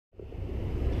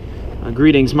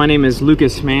Greetings, my name is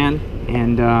Lucas Mann,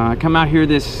 and I come out here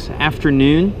this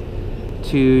afternoon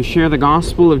to share the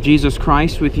gospel of Jesus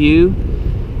Christ with you,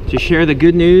 to share the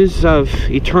good news of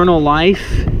eternal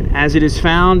life as it is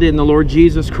found in the Lord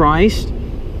Jesus Christ.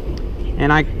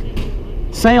 And I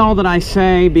say all that I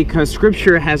say because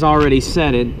Scripture has already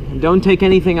said it. And don't take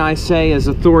anything I say as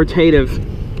authoritative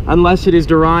unless it is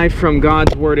derived from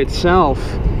God's Word itself.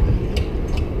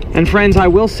 And friends, I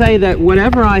will say that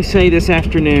whatever I say this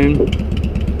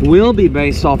afternoon will be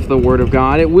based off the Word of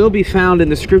God. It will be found in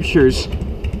the Scriptures.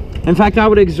 In fact, I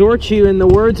would exhort you in the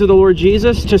words of the Lord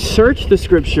Jesus to search the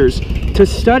Scriptures, to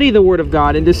study the Word of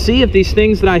God, and to see if these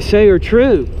things that I say are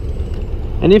true.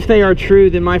 And if they are true,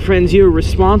 then my friends, you are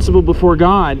responsible before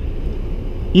God.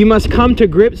 You must come to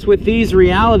grips with these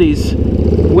realities,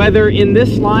 whether in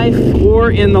this life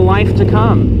or in the life to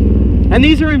come. And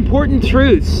these are important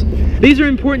truths. These are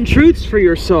important truths for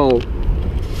your soul.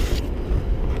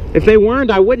 If they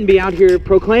weren't, I wouldn't be out here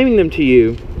proclaiming them to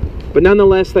you. But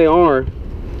nonetheless, they are.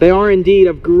 They are indeed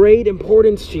of great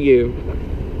importance to you.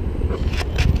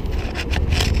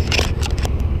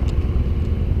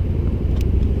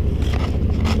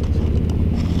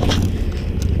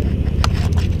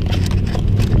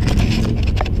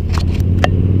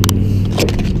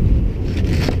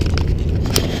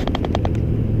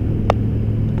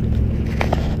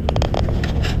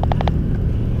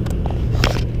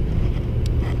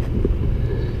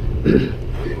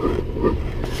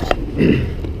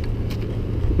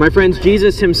 My friends,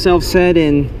 Jesus himself said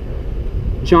in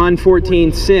John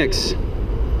 14:6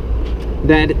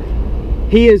 that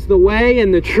he is the way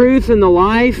and the truth and the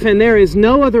life, and there is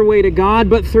no other way to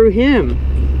God but through him.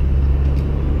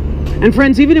 And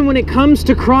friends, even when it comes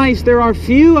to Christ, there are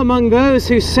few among those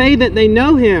who say that they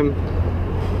know him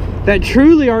that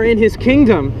truly are in his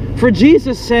kingdom. For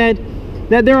Jesus said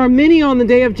that there are many on the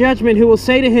day of judgment who will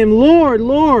say to him, "Lord,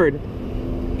 Lord."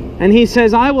 And he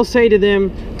says, "I will say to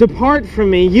them, depart from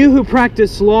me, you who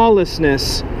practice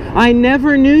lawlessness. I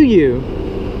never knew you."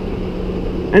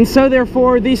 And so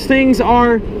therefore, these things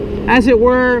are, as it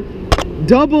were,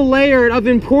 double layered of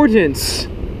importance.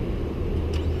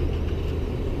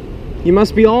 You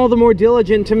must be all the more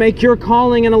diligent to make your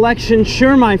calling and election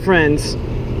sure, my friends.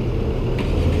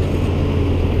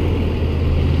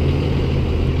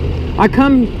 I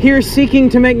come here seeking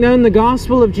to make known the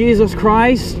gospel of Jesus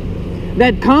Christ,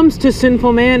 that comes to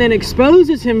sinful man and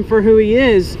exposes him for who he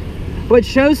is, but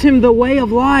shows him the way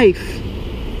of life.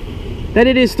 That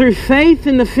it is through faith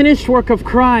in the finished work of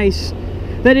Christ,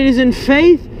 that it is in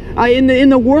faith in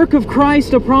the work of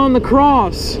Christ upon the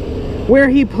cross, where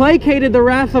he placated the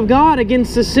wrath of God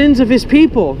against the sins of his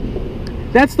people.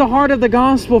 That's the heart of the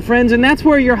gospel, friends, and that's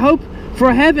where your hope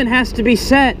for heaven has to be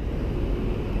set.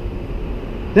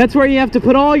 That's where you have to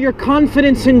put all your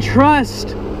confidence and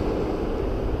trust.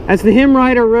 As the hymn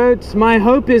writer wrote, "My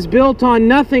hope is built on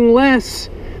nothing less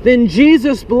than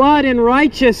Jesus' blood and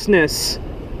righteousness."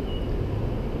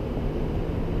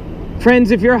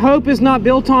 Friends, if your hope is not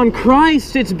built on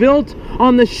Christ, it's built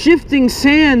on the shifting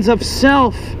sands of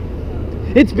self.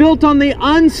 It's built on the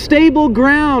unstable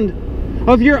ground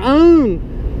of your own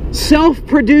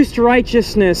self-produced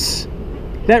righteousness.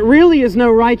 That really is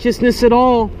no righteousness at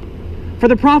all. For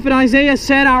the prophet Isaiah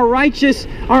said, our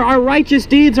righteous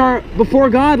deeds are before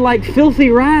God like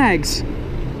filthy rags.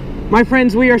 My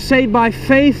friends, we are saved by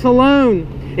faith alone,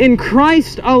 in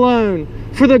Christ alone,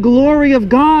 for the glory of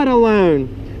God alone.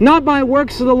 Not by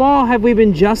works of the law have we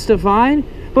been justified,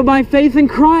 but by faith in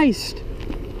Christ.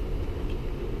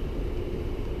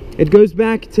 It goes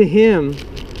back to him.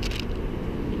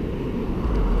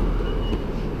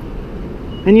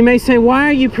 And you may say, why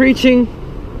are you preaching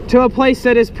to a place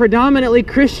that is predominantly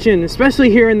Christian, especially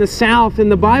here in the South, in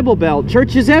the Bible Belt?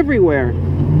 Churches everywhere.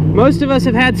 Most of us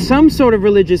have had some sort of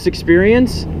religious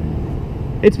experience.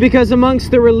 It's because amongst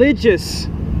the religious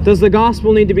does the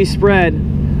gospel need to be spread.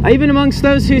 Even amongst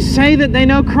those who say that they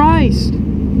know Christ.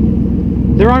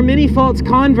 There are many false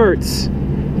converts.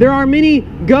 There are many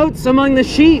goats among the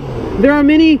sheep. There are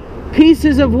many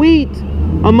pieces of wheat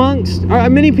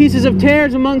many pieces of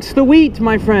tares amongst the wheat,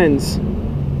 my friends.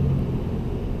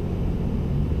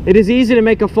 It is easy to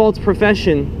make a false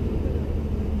profession.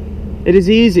 It is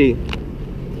easy.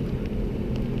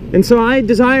 And so I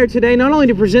desire today not only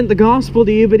to present the gospel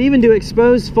to you, but even to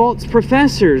expose false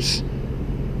professors,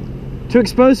 to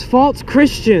expose false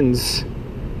Christians,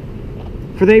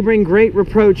 for they bring great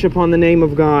reproach upon the name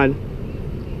of God.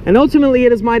 And ultimately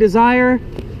it is my desire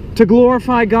to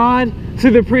glorify God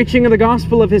through the preaching of the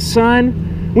gospel of his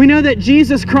Son. We know that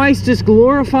Jesus Christ is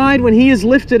glorified when he is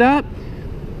lifted up.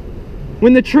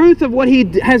 When the truth of what he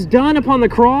has done upon the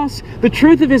cross, the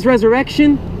truth of his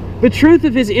resurrection, the truth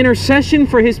of his intercession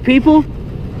for his people.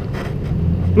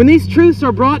 When these truths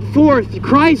are brought forth,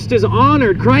 Christ is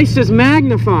honored, Christ is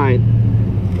magnified.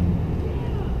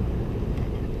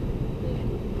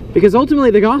 Because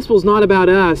ultimately the gospel is not about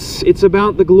us, it's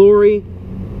about the glory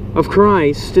of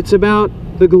Christ. It's about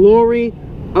the glory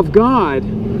of God.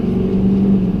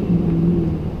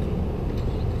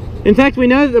 In fact, we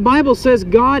know that the Bible says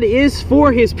God is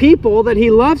for his people, that he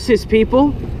loves his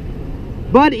people.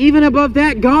 But even above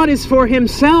that, God is for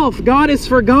himself. God is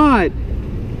for God.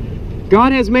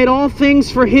 God has made all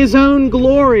things for his own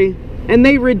glory, and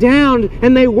they redound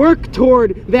and they work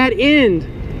toward that end.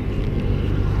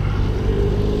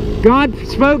 God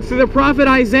spoke through the prophet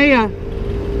Isaiah,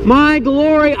 "My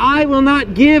glory I will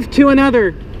not give to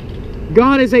another."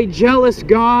 God is a jealous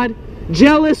God,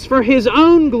 jealous for his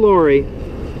own glory.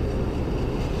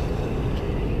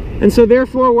 And so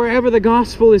therefore, wherever the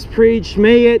gospel is preached,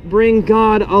 may it bring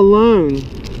God alone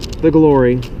the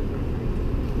glory.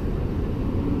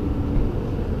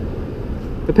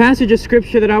 The passage of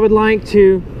Scripture that I would like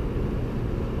to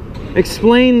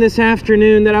explain this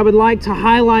afternoon, that I would like to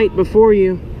highlight before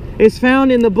you, is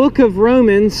found in the book of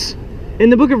Romans.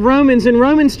 In the book of Romans, in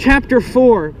Romans chapter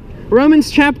 4.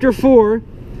 Romans chapter 4,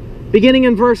 beginning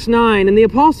in verse 9. And the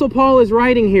Apostle Paul is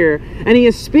writing here, and he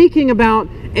is speaking about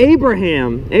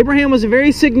Abraham. Abraham was a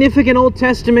very significant Old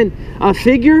Testament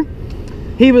figure.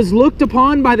 He was looked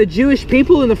upon by the Jewish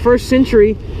people in the first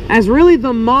century as really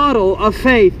the model of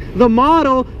faith, the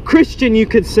model Christian, you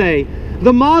could say,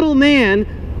 the model man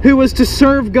who was to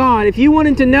serve God. If you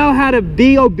wanted to know how to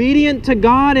be obedient to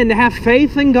God and to have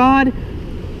faith in God,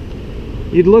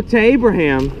 you'd look to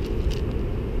Abraham.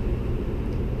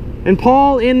 And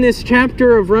Paul, in this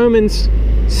chapter of Romans,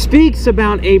 speaks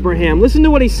about Abraham. Listen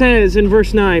to what he says in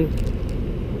verse 9.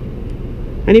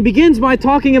 And he begins by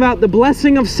talking about the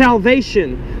blessing of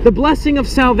salvation, the blessing of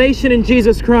salvation in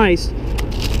Jesus Christ.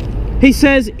 He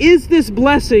says, "Is this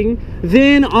blessing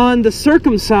then on the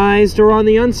circumcised or on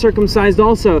the uncircumcised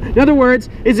also?" In other words,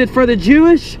 is it for the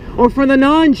Jewish or for the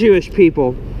non-Jewish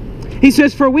people? He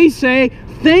says, "For we say,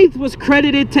 faith was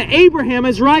credited to Abraham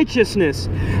as righteousness."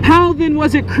 How then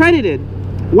was it credited?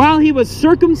 While he was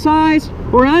circumcised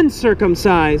or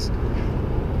uncircumcised?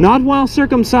 Not while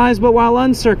circumcised, but while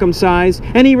uncircumcised.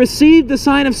 And he received the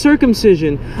sign of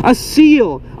circumcision, a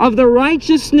seal of the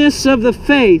righteousness of the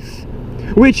faith,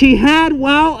 which he had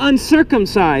while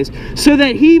uncircumcised, so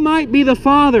that he might be the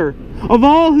father of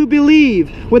all who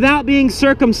believe without being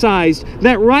circumcised,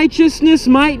 that righteousness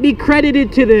might be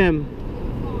credited to them.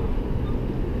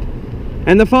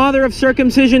 And the father of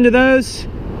circumcision to those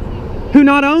who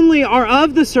not only are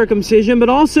of the circumcision, but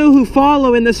also who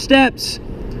follow in the steps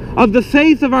of the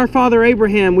faith of our father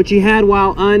Abraham, which he had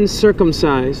while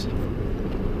uncircumcised.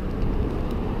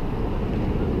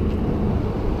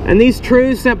 And these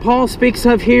truths that Paul speaks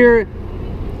of here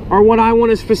are what I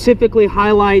want to specifically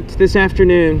highlight this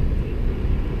afternoon.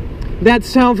 That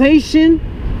salvation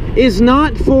is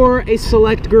not for a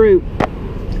select group.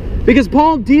 Because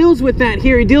Paul deals with that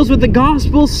here. He deals with the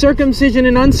gospel, circumcision,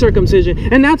 and uncircumcision.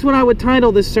 And that's what I would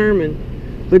title this sermon.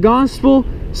 The gospel,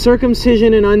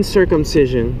 circumcision, and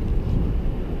uncircumcision.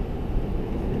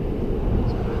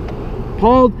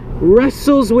 Paul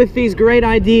wrestles with these great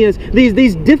ideas,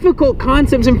 these difficult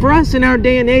concepts. And for us in our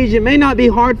day and age, it may not be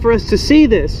hard for us to see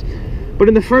this. But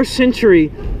in the first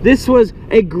century, this was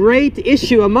a great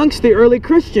issue amongst the early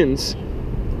Christians.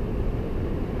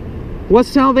 Was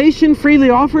salvation freely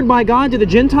offered by God to the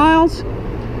Gentiles?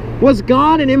 Was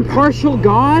God an impartial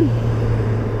God?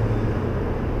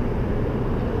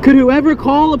 Could whoever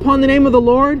call upon the name of the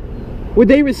Lord, would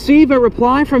they receive a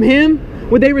reply from Him?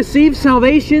 Would they receive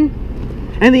salvation?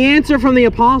 And the answer from the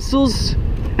apostles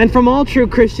and from all true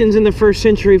Christians in the first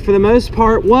century, for the most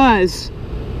part, was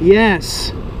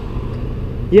yes.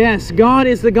 Yes, God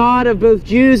is the God of both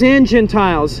Jews and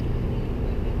Gentiles.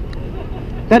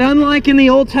 That unlike in the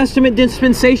Old Testament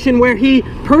dispensation where He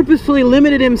purposefully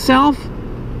limited Himself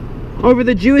over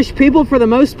the Jewish people for the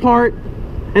most part,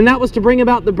 and that was to bring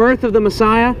about the birth of the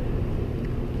Messiah,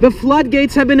 the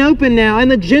floodgates have been opened now,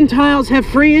 and the Gentiles have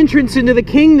free entrance into the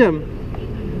kingdom.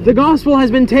 The gospel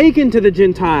has been taken to the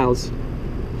Gentiles.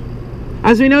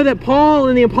 As we know that Paul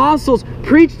and the apostles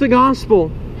preached the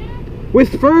gospel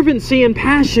with fervency and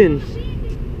passion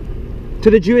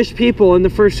to the Jewish people in the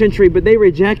first century, but they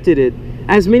rejected it.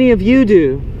 As many of you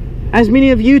do. As many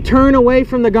of you turn away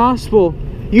from the gospel,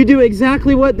 you do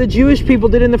exactly what the Jewish people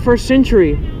did in the first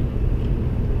century.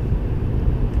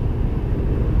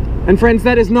 And friends,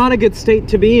 that is not a good state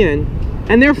to be in.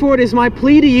 And therefore it is my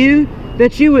plea to you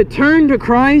that you would turn to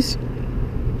Christ,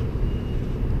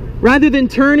 Rather than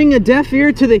turning a deaf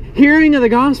ear to the hearing of the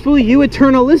gospel, you would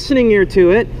turn a listening ear to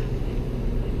it.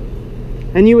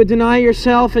 And you would deny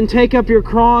yourself and take up your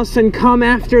cross and come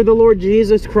after the Lord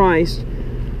Jesus Christ.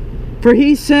 For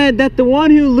he said that the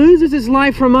one who loses his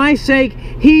life for my sake,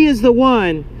 he is the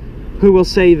one who will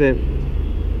save it.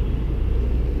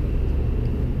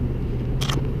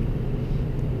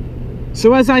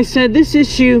 So as I said, this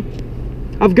issue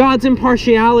of God's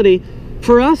impartiality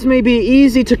for us may be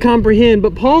easy to comprehend,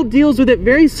 but Paul deals with it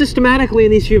very systematically in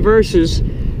these few verses,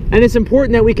 and it's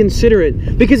important that we consider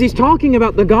it, because he's talking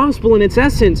about the gospel in its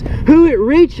essence, who it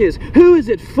reaches, who is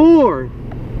it for?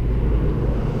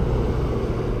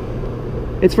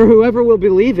 It's for whoever will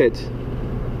believe it.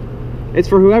 It's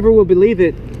for whoever will believe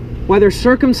it, whether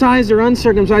circumcised or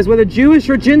uncircumcised, whether Jewish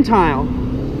or Gentile,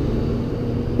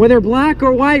 whether black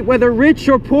or white, whether rich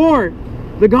or poor.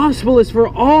 The gospel is for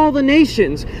all the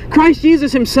nations. Christ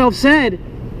Jesus himself said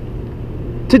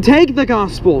to take the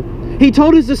gospel. He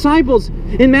told his disciples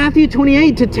in Matthew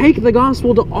 28 to take the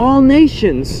gospel to all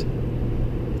nations.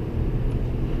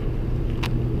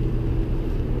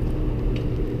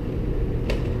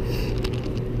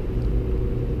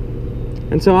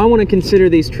 And so I want to consider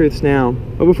these truths now.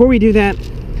 But before we do that,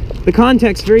 the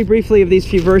context very briefly of these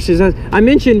few verses. As I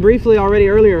mentioned briefly already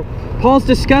earlier, Paul's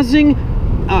discussing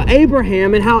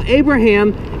Abraham and how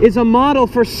Abraham is a model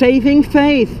for saving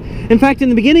faith. In fact, in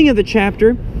the beginning of the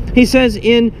chapter, he says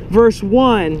in verse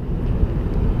 1,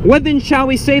 "What then shall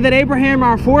we say that Abraham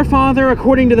our forefather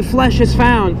according to the flesh is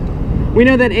found?" We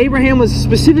know that Abraham was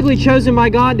specifically chosen by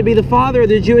God to be the father of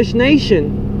the Jewish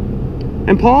nation.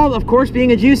 And Paul, of course,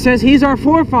 being a Jew, says he's our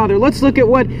forefather. Let's look at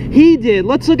what he did.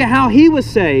 Let's look at how he was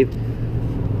saved.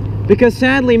 Because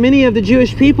sadly, many of the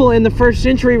Jewish people in the first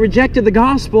century rejected the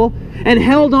gospel and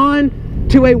held on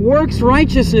to a works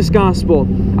righteousness gospel,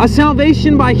 a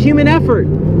salvation by human effort.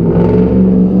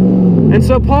 And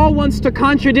so Paul wants to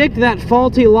contradict that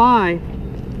faulty lie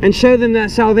and show them that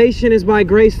salvation is by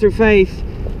grace through faith.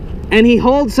 And he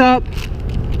holds up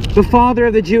the father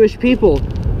of the Jewish people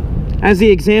as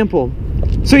the example.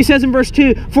 So he says in verse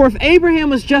 2, "For if Abraham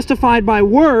was justified by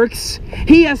works,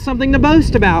 he has something to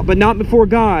boast about, but not before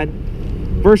God."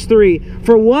 Verse 3,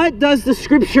 "For what does the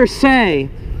scripture say?"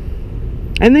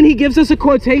 And then he gives us a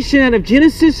quotation out of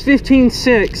Genesis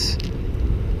 15:6.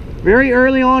 Very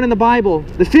early on in the Bible,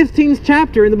 the 15th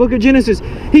chapter in the book of Genesis.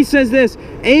 He says this,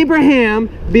 "Abraham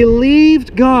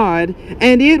believed God,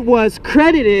 and it was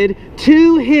credited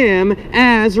to him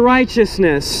as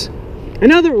righteousness."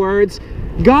 In other words,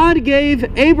 God gave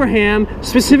Abraham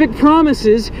specific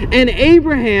promises, and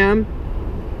Abraham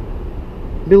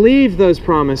believed those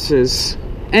promises.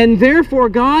 And therefore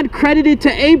God credited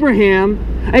to Abraham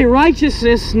a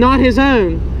righteousness not his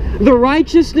own. The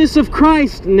righteousness of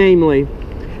Christ, namely.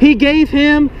 He gave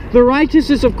him the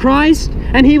righteousness of Christ,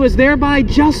 and he was thereby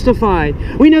justified.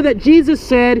 We know that Jesus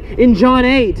said in John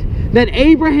 8 that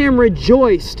Abraham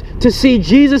rejoiced to see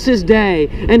Jesus' day,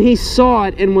 and he saw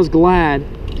it and was glad.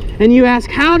 And you ask,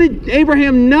 how did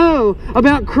Abraham know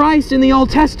about Christ in the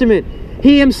Old Testament?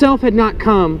 He himself had not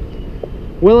come.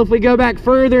 Well, if we go back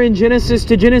further in Genesis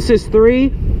to Genesis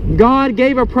 3, God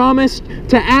gave a promise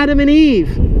to Adam and Eve.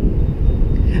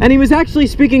 And he was actually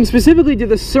speaking specifically to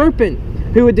the serpent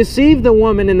who would deceive the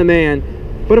woman and the man.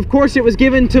 But of course it was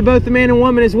given to both the man and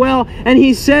woman as well. And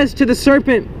he says to the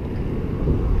serpent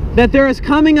that there is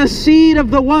coming a seed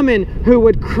of the woman who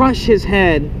would crush his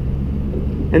head.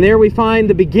 And there we find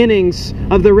the beginnings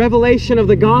of the revelation of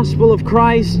the gospel of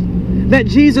Christ, that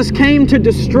Jesus came to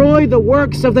destroy the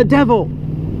works of the devil.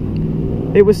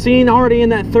 It was seen already in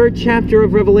that third chapter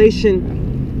of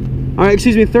Revelation,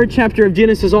 third chapter of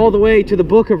Genesis all the way to the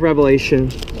book of Revelation.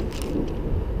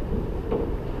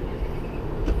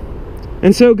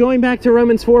 And so going back to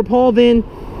Romans 4, Paul then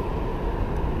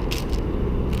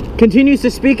continues to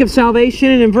speak of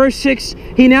salvation, and in verse 6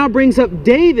 he now brings up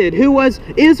David, who was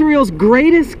Israel's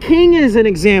greatest king, as an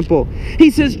example.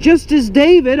 He says, just as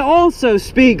David also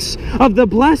speaks of the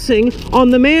blessing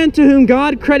on the man to whom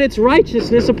God credits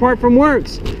righteousness apart from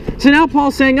works. So now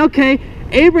Paul's saying, okay,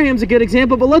 Abraham's a good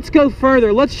example, but let's go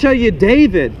further. Let's show you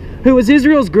David, who was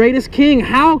Israel's greatest king.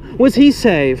 How was he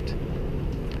saved?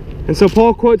 And so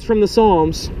Paul quotes from the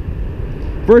Psalms.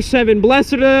 Verse 7,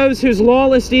 "Blessed are those whose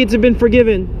lawless deeds have been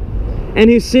forgiven, and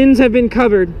whose sins have been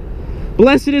covered.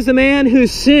 Blessed is the man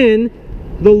whose sin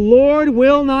the Lord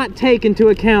will not take into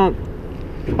account."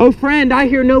 Oh friend, I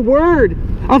hear no word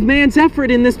of man's effort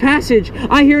in this passage.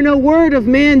 I hear no word of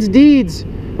man's deeds.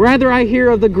 Rather, I hear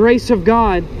of the grace of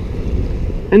God.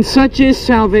 And such is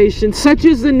salvation. Such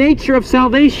is the nature of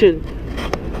salvation,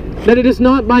 that it is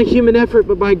not by human effort,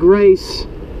 but by grace.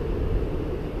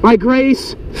 By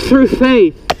grace through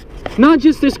faith. Not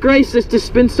just this grace that's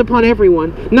dispensed upon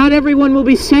everyone. Not everyone will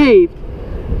be saved.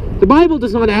 The Bible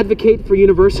does not advocate for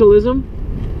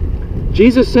universalism.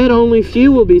 Jesus said only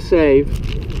few will be saved.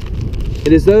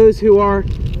 It is those who are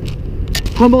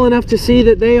humble enough to see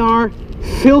that they are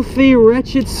filthy,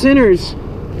 wretched sinners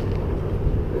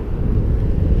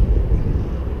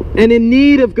and in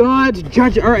need of God's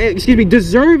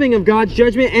deserving of God's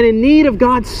judgment and in need of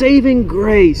God's saving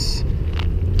grace.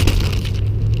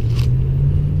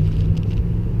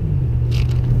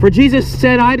 For Jesus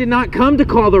said, I did not come to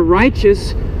call the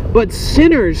righteous, but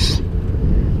sinners.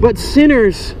 But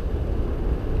sinners.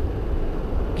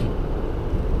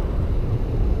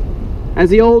 As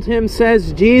the old hymn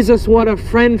says, Jesus, what a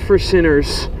friend for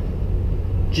sinners.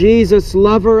 Jesus,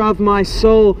 lover of my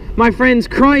soul. My friends,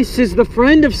 Christ is the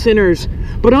friend of sinners,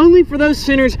 but only for those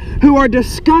sinners who are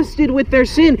disgusted with their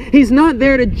sin. He's not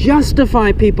there to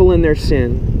justify people in their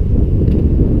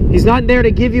sin. He's not there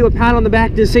to give you a pat on the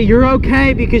back to say you're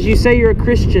okay because you say you're a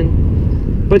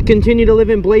Christian, but continue to live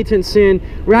in blatant sin.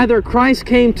 Rather, Christ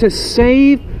came to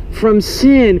save from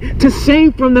sin, to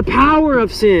save from the power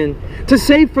of sin, to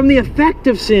save from the effect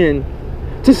of sin,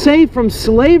 to save from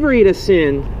slavery to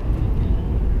sin.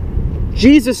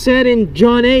 Jesus said in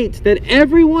John 8 that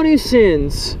everyone who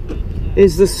sins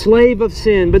is the slave of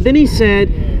sin. But then he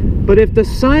said, but if the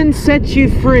Son sets you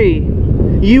free,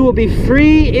 you will be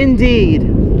free indeed.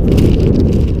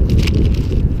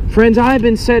 Friends, I have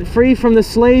been set free from the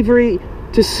slavery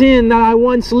to sin that I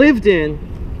once lived in.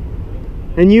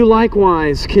 And you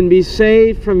likewise can be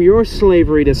saved from your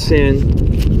slavery to sin.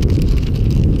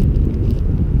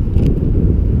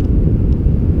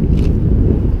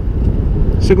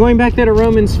 So going back there to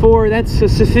Romans 4, that's a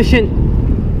sufficient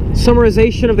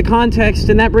summarization of the context,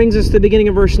 and that brings us to the beginning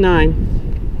of verse 9,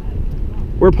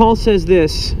 where Paul says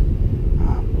this,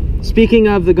 speaking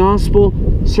of the gospel,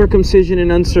 circumcision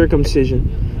and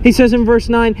uncircumcision. He says in verse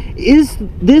 9, is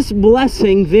this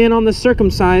blessing then on the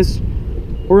circumcised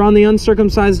or on the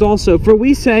uncircumcised also? For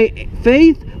we say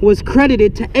faith was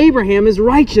credited to Abraham as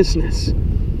righteousness.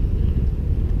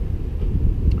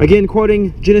 Again,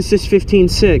 quoting Genesis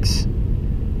 15:6.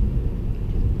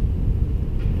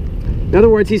 In other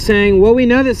words, he's saying, well, we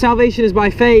know that salvation is by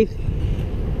faith,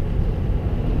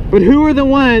 but who are the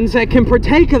ones that can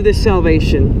partake of this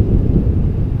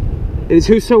salvation? It is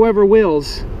whosoever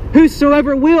wills.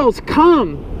 Whosoever wills,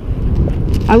 come.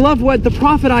 I love what the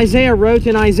prophet Isaiah wrote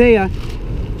in Isaiah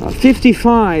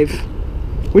 55,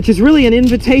 which is really an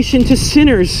invitation to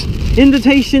sinners,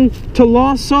 invitation to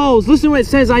lost souls. Listen to what it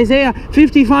says, Isaiah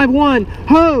 55:1.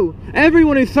 Ho,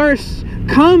 everyone who thirsts,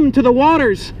 come to the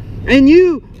waters. And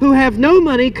you who have no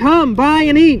money, come, buy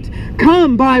and eat.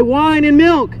 Come, buy wine and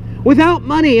milk, without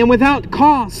money and without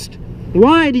cost.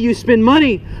 Why do you spend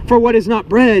money for what is not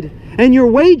bread, and your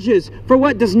wages for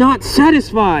what does not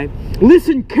satisfy?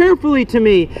 Listen carefully to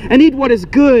me, and eat what is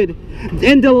good,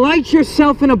 and delight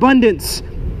yourself in abundance.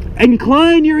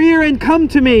 Incline your ear and come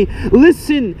to me.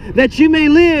 Listen, that you may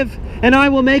live, and I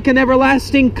will make an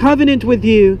everlasting covenant with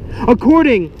you,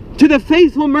 according to the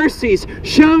faithful mercies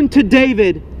shown to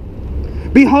David.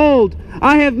 Behold,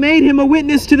 I have made him a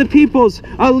witness to the peoples,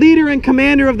 a leader and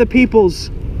commander of the peoples.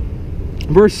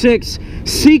 Verse 6,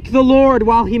 seek the Lord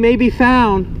while he may be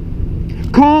found.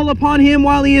 Call upon him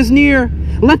while he is near.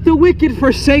 Let the wicked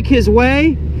forsake his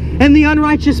way, and the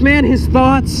unrighteous man his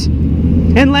thoughts.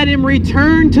 And let him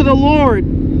return to the Lord,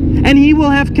 and he will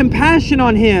have compassion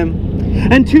on him,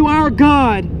 and to our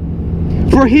God,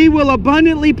 for he will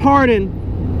abundantly pardon.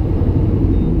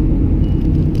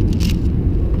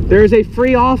 There is a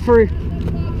free offer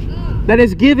that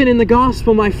is given in the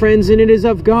gospel, my friends, and it is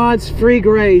of God's free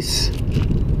grace.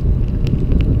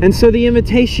 And so the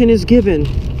invitation is given.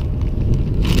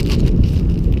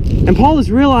 And Paul is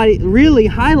really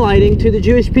highlighting to the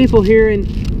Jewish people here in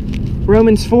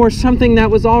Romans 4 something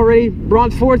that was already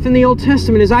brought forth in the Old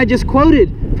Testament, as I just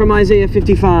quoted from Isaiah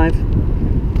 55.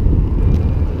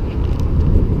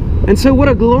 And so what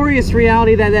a glorious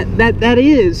reality that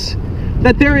is.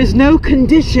 That there is no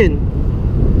condition.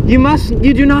 You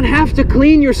do not have to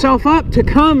clean yourself up to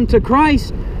come to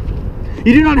Christ.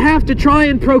 You do not have to try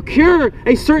and procure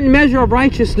a certain measure of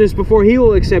righteousness before he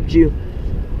will accept you.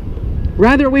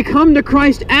 Rather, we come to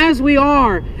Christ as we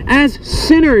are, as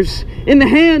sinners in the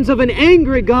hands of an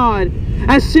angry God,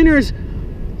 as sinners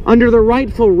under the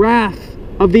rightful wrath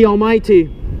of the Almighty,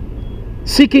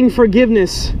 seeking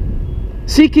forgiveness,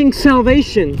 seeking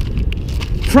salvation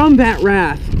from that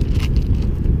wrath.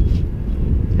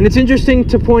 And it's interesting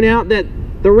to point out that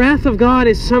the wrath of God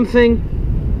is something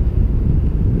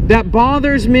that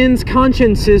bothers men's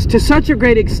consciences to such a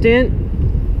great extent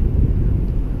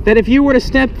that if you were to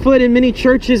step foot in many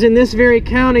churches in this very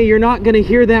county, you're not going to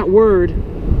hear that word.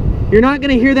 You're not going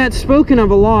to hear that spoken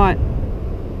of a lot.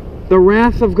 The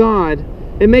wrath of God.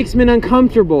 It makes men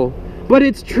uncomfortable. But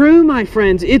it's true, my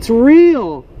friends. It's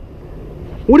real.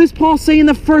 What does Paul say in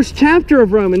the first chapter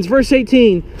of Romans, verse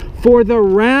 18? For the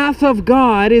wrath of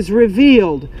God is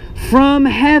revealed from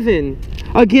heaven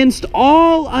against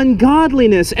all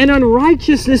ungodliness and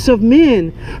unrighteousness of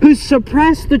men who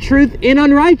suppress the truth in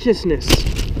unrighteousness.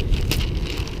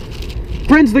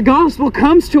 Friends, the gospel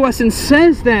comes to us and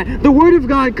says that. The Word of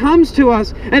God comes to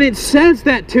us and it says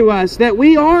that to us, that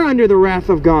we are under the wrath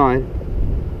of God.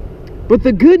 But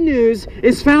the good news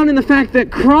is found in the fact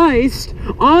that Christ,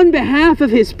 on behalf of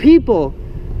His people,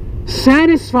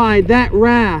 satisfied that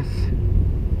wrath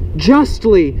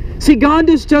justly. See, God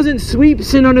just doesn't sweep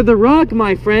sin under the rug,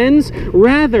 my friends.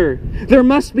 Rather, there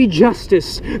must be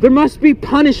justice. There must be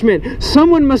punishment.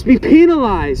 Someone must be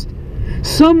penalized.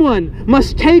 Someone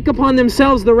must take upon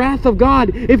themselves the wrath of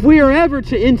God if we are ever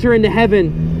to enter into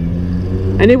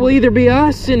heaven. And it will either be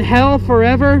us in hell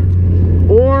forever,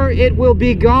 or it will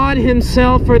be God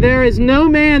Himself, for there is no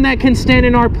man that can stand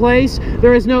in our place.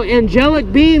 There is no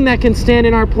angelic being that can stand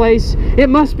in our place. It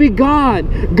must be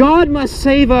God. God must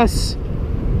save us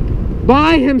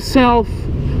by Himself,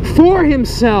 for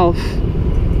Himself,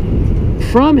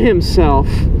 from Himself,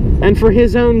 and for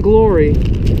His own glory.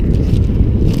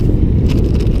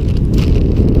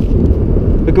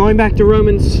 But going back to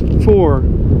Romans 4,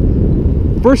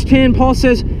 verse 10, Paul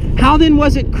says, how then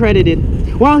was it credited?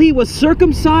 While he was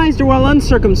circumcised or while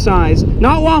uncircumcised?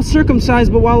 Not while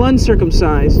circumcised, but while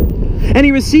uncircumcised. And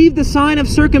he received the sign of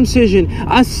circumcision,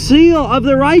 a seal of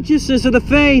the righteousness of the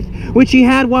faith which he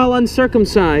had while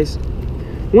uncircumcised.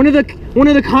 One of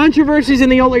the controversies in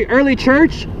the early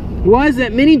church was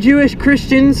that many Jewish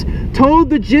Christians told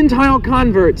the Gentile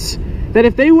converts that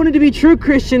if they wanted to be true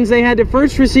Christians, they had to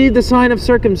first receive the sign of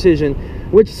circumcision,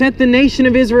 which set the nation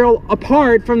of Israel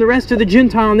apart from the rest of the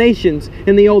Gentile nations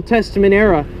in the Old Testament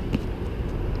era.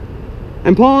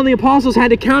 And Paul and the apostles had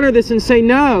to counter this and say,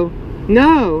 no.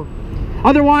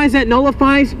 Otherwise, that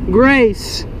nullifies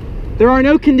grace. There are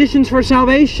no conditions for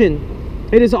salvation.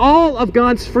 It is all of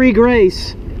God's free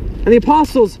grace. And the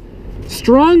apostles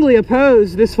strongly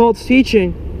opposed this false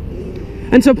teaching.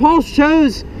 And so Paul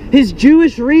shows his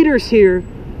Jewish readers here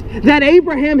that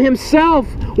Abraham himself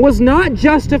was not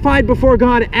justified before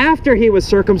God after he was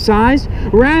circumcised.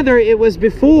 Rather, it was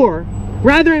before.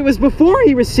 Rather, it was before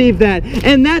he received that.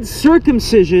 And that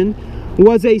circumcision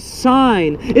was a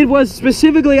sign. It was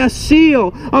specifically a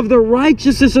seal of the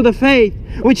righteousness of the faith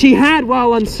which he had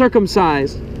while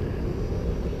uncircumcised,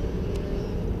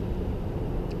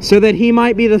 so that he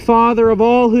might be the father of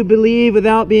all who believe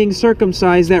without being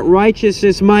circumcised, that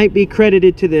righteousness might be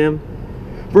credited to them.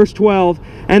 Verse 12,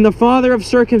 and the father of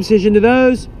circumcision to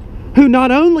those who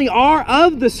not only are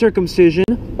of the circumcision,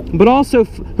 but also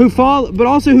who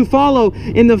follow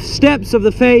in the steps of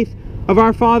the faith of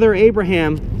our father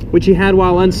Abraham, which he had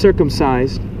while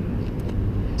uncircumcised.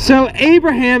 So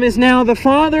Abraham is now the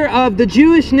father of the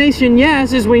Jewish nation,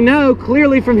 yes, as we know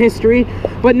clearly from history,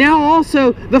 but now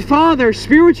also the father,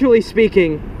 spiritually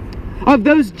speaking, of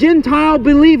those Gentile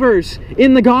believers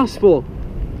in the gospel.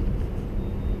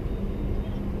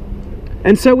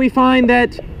 And so we find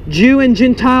that Jew and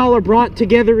Gentile are brought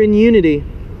together in unity.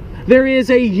 There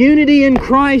is a unity in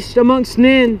Christ amongst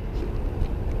men.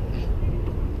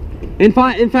 In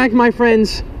fact, my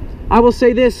friends, I will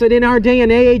say this, that in our day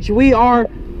and age, we are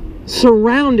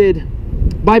surrounded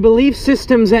by belief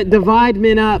systems that divide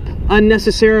men up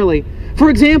unnecessarily. For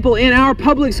example, in our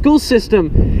public school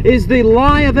system is the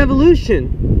lie of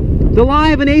evolution, the lie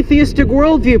of an atheistic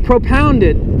worldview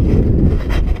propounded.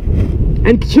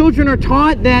 And children are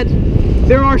taught that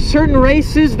there are certain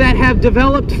races that have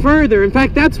developed further. In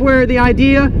fact, that's where the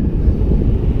idea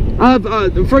of,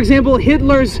 for example,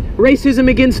 Hitler's racism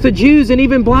against the Jews and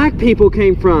even black people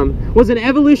came from, was an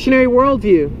evolutionary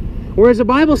worldview. Whereas the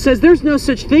Bible says there's no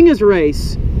such thing as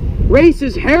race. Race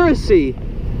is heresy.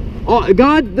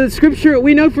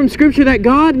 We know from Scripture that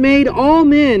God made all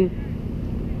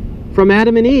men from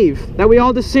Adam and Eve, that we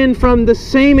all descend from the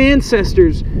same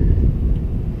ancestors.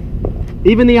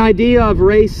 Even the idea of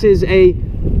race is a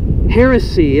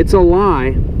heresy. It's a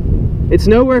lie. It's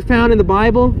nowhere found in the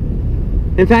Bible.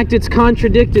 In fact, it's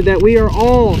contradicted that we are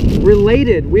all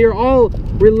related. We are all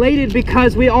related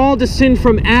because we all descend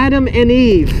from Adam and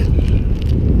Eve.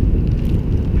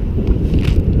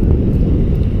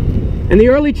 And the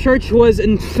early church was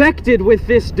infected with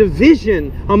this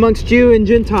division amongst Jew and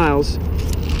Gentiles.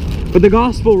 But the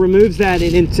gospel removes that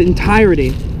in its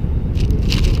entirety.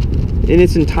 In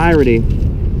its entirety.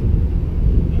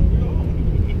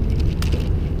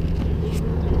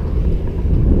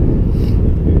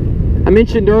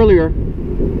 mentioned earlier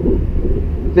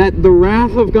that the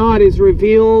wrath of God is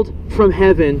revealed from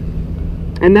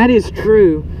heaven, and that is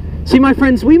true. See, my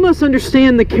friends, we must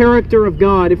understand the character of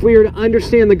God if we are to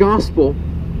understand the gospel,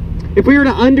 if we are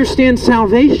to understand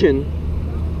salvation.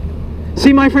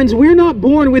 See, my friends, we're not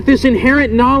born with this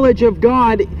inherent knowledge of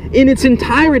God in its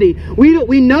entirety.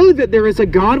 We know that there is a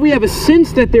God. We have a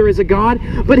sense that there is a God,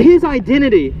 but His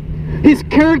identity, His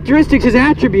characteristics, His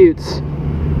attributes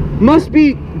must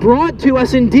be brought to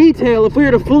us in detail if we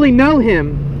are to fully know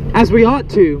Him as we ought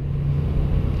to.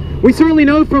 We certainly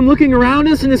know from looking around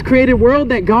us in this created world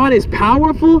that God is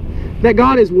powerful, that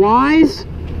God is wise,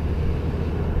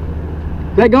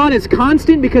 that God is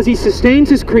constant because He sustains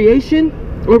His creation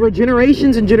over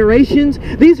generations and generations.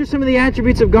 These are some of the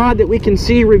attributes of God that we can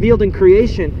see revealed in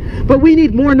creation. But we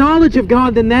need more knowledge of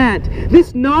God than that.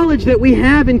 This knowledge that we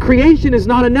have in creation is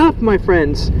not enough, my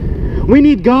friends. We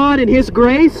need God in His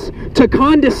grace to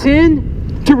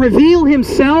condescend, to reveal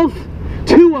Himself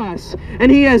to us.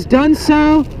 And He has done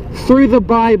so through the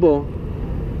Bible.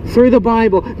 Through the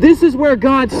Bible. This is where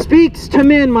God speaks to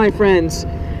men, my friends.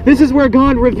 This is where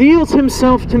God reveals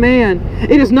Himself to man.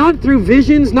 It is not through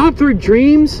visions, not through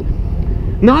dreams,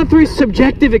 not through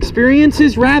subjective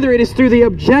experiences. Rather, it is through the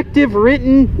objective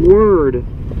written Word.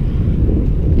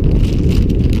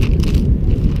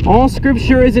 All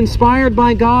Scripture is inspired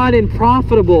by God and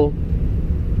profitable.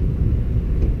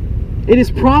 It is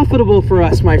profitable for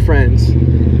us, my friends.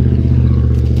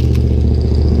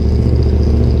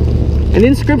 And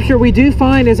in Scripture we do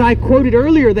find, as I quoted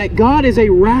earlier, that God is a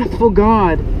wrathful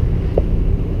God.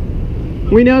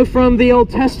 We know from the Old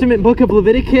Testament book of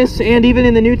Leviticus and even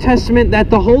in the New Testament that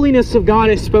the holiness of God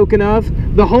is spoken of.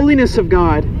 The holiness of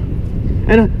God.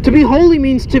 And to be holy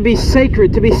means to be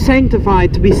sacred, to be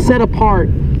sanctified, to be set apart.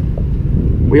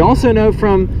 We also know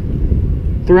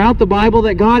from throughout the Bible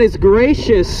that God is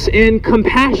gracious and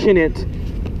compassionate,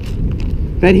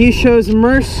 that He shows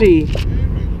mercy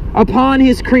upon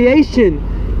His creation,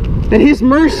 that His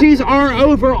mercies are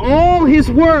over all His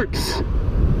works.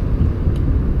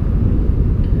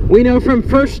 We know from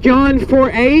 1 John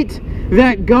 4:8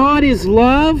 that God is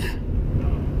love.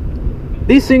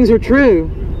 These things are true.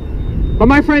 But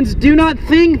my friends, do not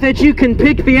think that you can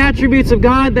pick the attributes of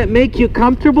God that make you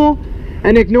comfortable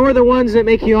and ignore the ones that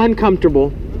make you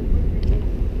uncomfortable.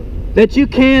 That you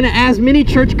can, as many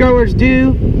churchgoers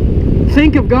do,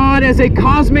 think of God as a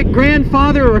cosmic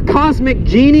grandfather or a cosmic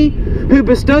genie who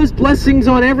bestows blessings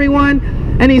on everyone,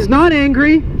 and He's not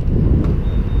angry,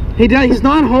 He's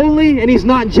not holy, and He's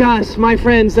not just. My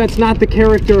friends, that's not the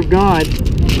character of God.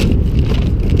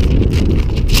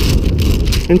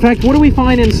 In fact, what do we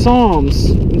find in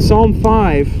Psalms? In Psalm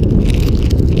 5.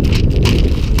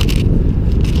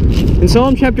 In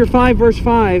Psalm chapter 5, verse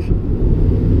 5,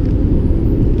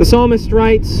 the psalmist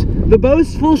writes, "The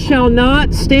boastful shall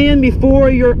not stand before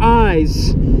your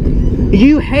eyes.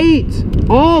 You hate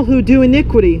all who do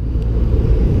iniquity.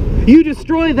 You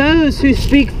destroy those who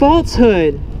speak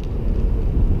falsehood.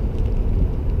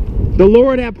 The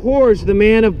Lord abhors the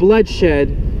man of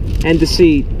bloodshed and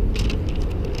deceit."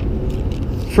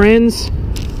 Friends,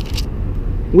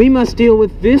 we must deal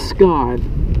with this God.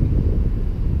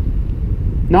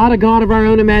 Not a God of our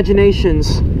own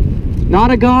imaginations.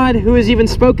 Not a God who is even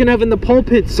spoken of in the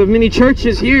pulpits of many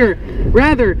churches here.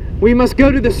 Rather, we must go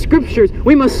to the Scriptures.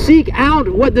 We must seek out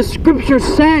what the Scriptures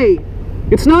say.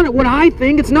 It's not what I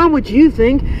think. It's not what you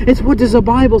think. It's what does the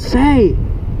Bible say.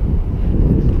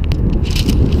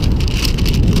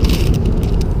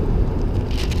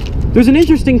 There's an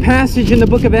interesting passage in the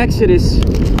book of Exodus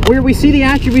where we see the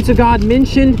attributes of God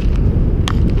mentioned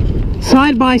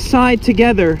side by side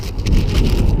together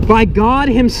by God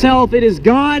Himself. It is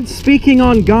God speaking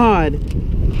on God.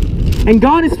 And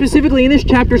God is specifically in this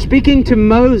chapter speaking to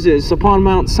Moses upon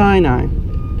Mount Sinai.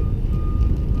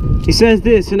 He says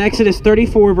this in Exodus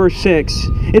 34 verse 6.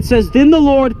 It says, "Then the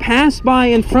Lord passed by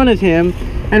in front of him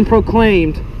and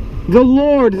proclaimed, the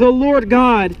Lord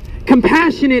God,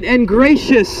 compassionate and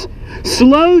gracious,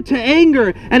 slow to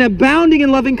anger, and abounding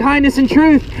in loving kindness and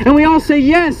truth." And we all say,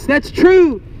 yes, that's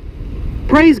true.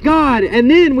 Praise God. And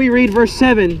then we read verse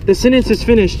 7. The sentence is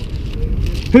finished.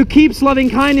 "Who keeps loving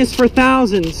kindness for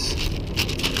thousands,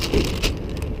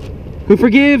 who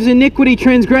forgives iniquity,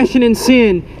 transgression, and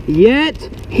sin, yet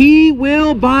He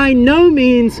will by no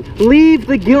means leave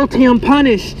the guilty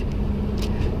unpunished."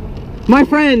 My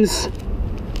friends,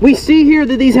 we see here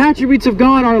that these attributes of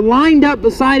God are lined up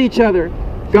beside each other.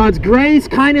 God's grace,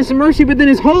 kindness, and mercy, but then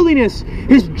His holiness,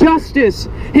 His justice,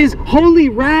 His holy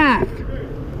wrath.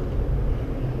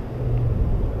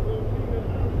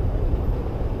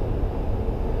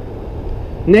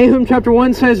 Nahum chapter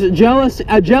 1 says, a jealous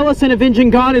and avenging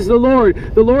God is the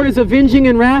Lord. The Lord is avenging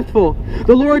and wrathful.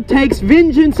 The Lord takes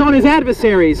vengeance on his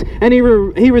adversaries, and he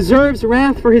reserves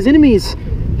wrath for his enemies.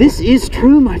 This is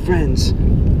true, my friends.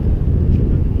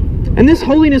 And this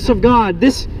holiness of God,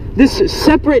 this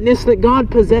separateness that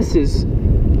God possesses,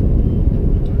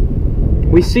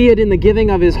 we see it in the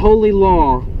giving of his holy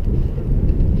law,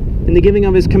 in the giving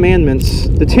of his commandments.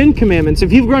 The 10 Commandments.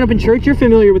 If you've grown up in church, you're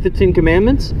familiar with the 10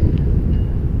 Commandments.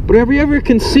 But have you ever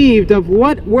conceived of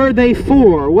what were they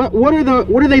for? What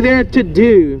are they there to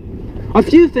do? A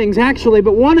few things actually,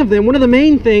 but one of the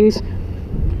main things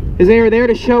is they are there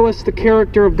to show us the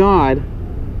character of God.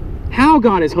 How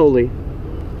God is holy.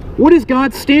 What is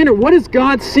God's standard? What does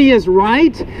God see as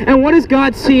right? And what does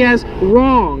God see as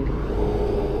wrong?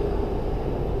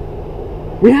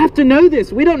 We have to know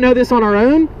this. We don't know this on our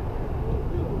own.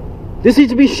 This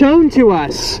needs to be shown to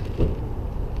us.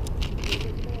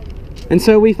 And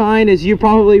so we find, as you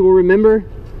probably will remember,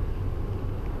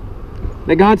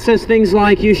 that God says things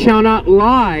like, you shall not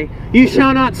lie, you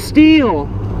shall not steal,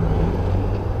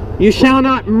 you shall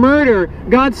not murder.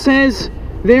 God says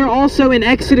there also in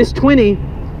Exodus 20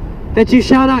 that you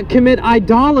shall not commit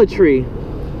idolatry.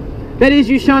 That is,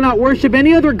 you shall not worship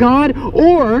any other god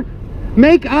or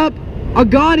make up a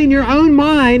god in your own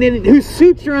mind and who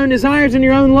suits your own desires and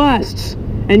your own lusts.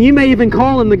 And you may even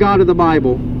call him the God of the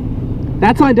Bible.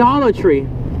 That's idolatry.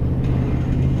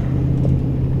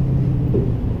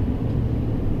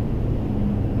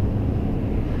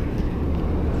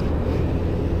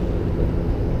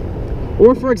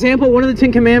 Or, for example, one of the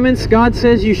 10 Commandments, God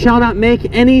says you shall not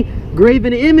make any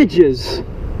graven images.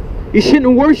 You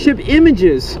shouldn't worship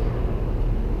images.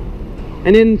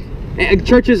 And in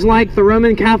churches like the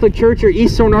Roman Catholic Church or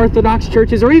Eastern Orthodox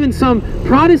churches, or even some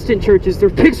Protestant churches, there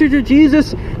are pictures of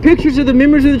Jesus, pictures of the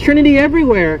members of the Trinity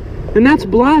everywhere. And that's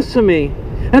blasphemy.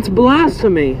 That's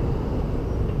blasphemy.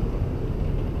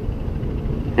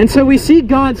 And so we see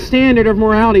God's standard of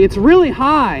morality. It's really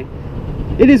high.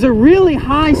 It is a really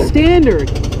high standard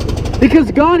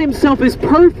because God himself is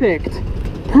perfect.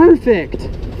 Perfect.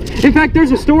 In fact,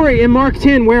 there's a story in Mark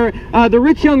 10 where the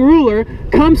rich young ruler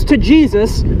comes to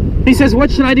Jesus. He says, what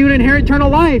should I do to inherit eternal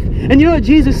life? And you know what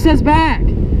Jesus says back?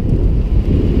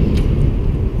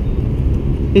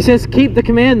 He says, keep the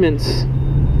commandments.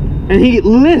 And he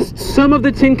lists some of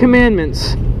the 10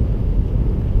 Commandments.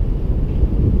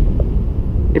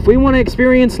 If we want to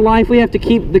experience life, we have to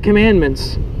keep the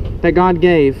commandments that God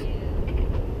gave.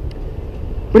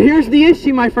 But here's the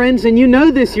issue, my friends, and you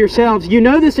know this yourselves. You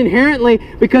know this inherently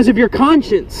because of your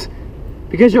conscience.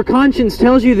 Because your conscience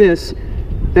tells you this,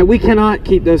 that we cannot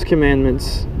keep those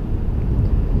commandments.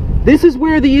 This is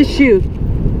where the issue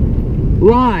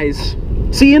lies.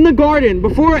 See, in the garden,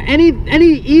 before any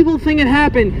evil thing had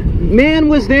happened, man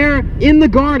was there in the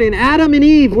garden. Adam and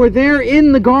Eve were there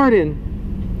in the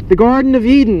Garden of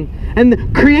Eden. And the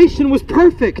creation was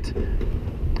perfect.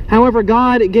 However,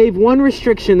 God gave one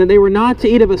restriction, that they were not to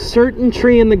eat of a certain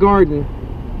tree in the garden.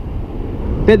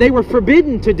 That they were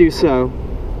forbidden to do so.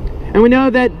 And we know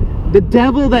that the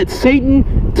devil, that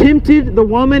Satan, tempted the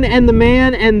woman and the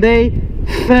man, and they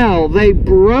fell. They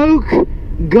broke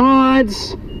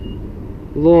God's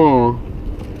law.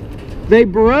 They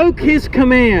broke his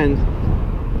command.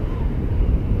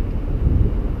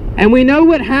 And we know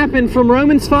what happened from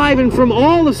Romans 5 and from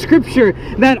all of Scripture,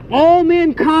 that all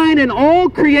mankind and all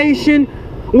creation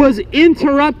was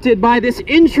interrupted by this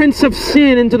entrance of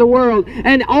sin into the world,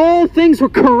 and all things were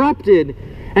corrupted.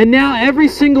 And now every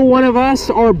single one of us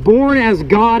are born as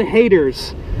God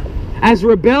haters, as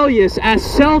rebellious, as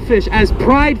selfish, as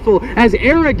prideful, as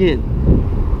arrogant.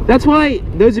 That's why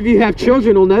those of you who have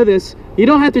children will know this. You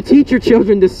don't have to teach your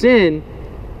children to sin.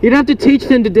 You don't have to teach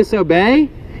them to disobey.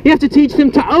 You have to teach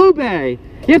them to obey.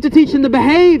 You have to teach them to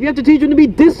behave. You have to teach them to be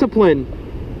disciplined.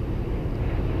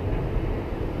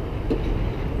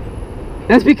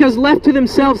 That's because left to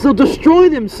themselves, they'll destroy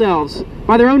themselves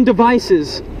by their own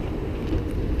devices.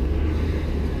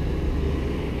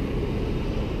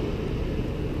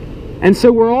 And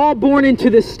so we're all born into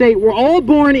this state. We're all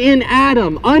born in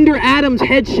Adam, under Adam's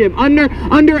headship,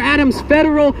 under Adam's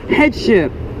federal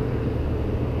headship.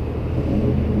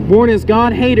 Born as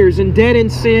God haters and dead in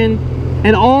sin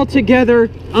and altogether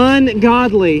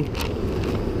ungodly.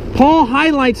 Paul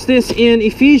highlights this in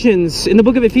Ephesians, in the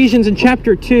book of Ephesians in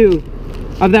chapter 2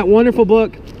 of that wonderful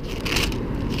book.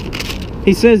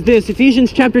 He says this,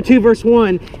 Ephesians chapter 2 verse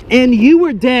 1, and you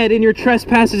were dead in your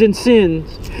trespasses and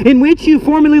sins, in which you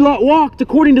formerly walked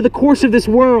according to the course of this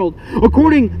world,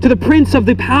 according to the prince of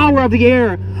the power of the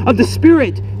air, of the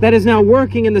spirit that is now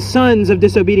working in the sons of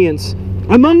disobedience,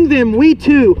 Among them we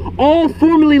too all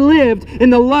formerly lived in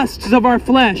the lusts of our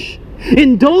flesh,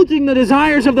 indulging the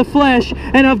desires of the flesh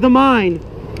and of the mind,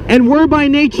 and were by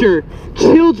nature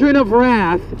children of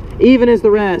wrath, even as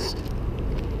the rest.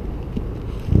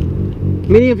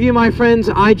 Many of you, my friends,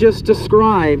 I just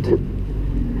described.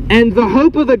 And the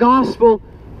hope of the gospel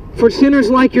for sinners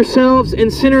like yourselves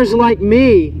and sinners like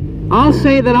me, I'll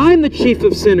say that I'm the chief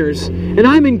of sinners, and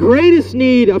I'm in greatest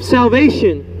need of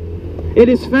salvation. It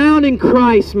is found in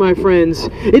Christ, my friends.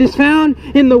 It is found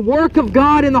in the work of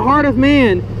God in the heart of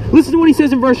man. Listen to what he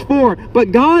says in verse 4.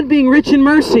 But God, being rich in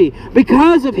mercy,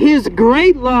 because of his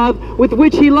great love with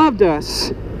which he loved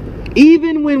us,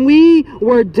 even when we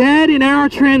were dead in our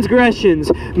transgressions,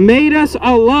 made us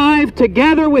alive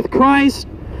together with Christ.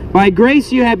 By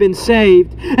grace you have been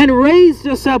saved, and raised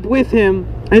us up with him,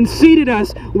 and seated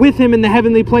us with him in the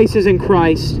heavenly places in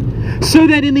Christ, so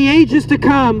that in the ages to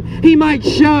come he might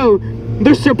show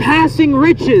the surpassing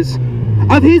riches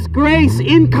of his grace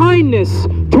in kindness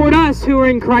toward us who are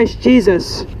in Christ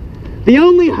Jesus. The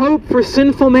only hope for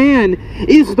sinful man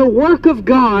is the work of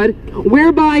God,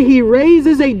 whereby he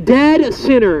raises a dead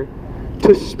sinner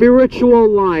to spiritual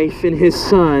life in his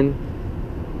Son.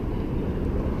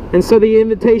 And so the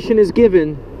invitation is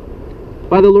given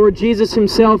by the Lord Jesus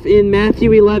himself in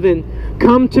Matthew 11.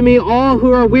 Come to me, all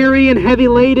who are weary and heavy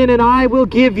laden, and I will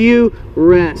give you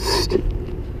rest.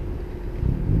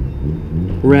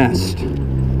 Rest.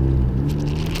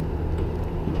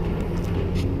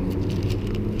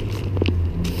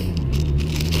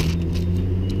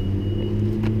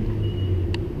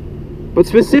 But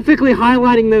specifically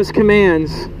highlighting those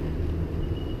commands,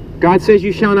 God says,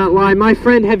 you shall not lie. My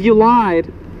friend, have you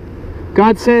lied?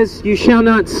 God says, you shall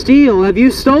not steal. Have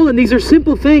you stolen? These are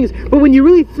simple things, but when you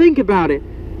really think about it,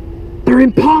 they're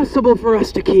impossible for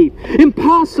us to keep.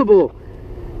 Impossible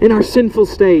in our sinful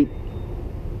state.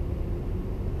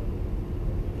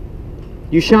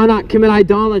 You shall not commit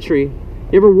idolatry.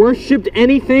 You ever worshipped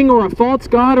anything or a false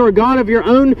god or a god of your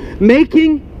own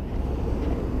making?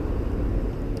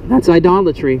 That's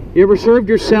idolatry. You ever served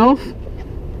yourself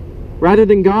rather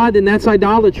than God? Then that's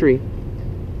idolatry.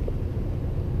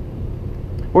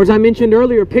 Or as I mentioned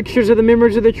earlier, pictures of the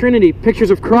members of the Trinity,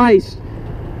 pictures of Christ.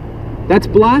 That's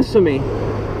blasphemy.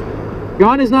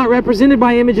 God is not represented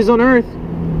by images on earth.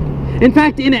 In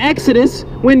fact, in Exodus,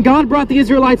 when God brought the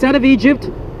Israelites out of Egypt,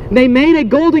 they made a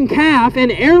golden calf,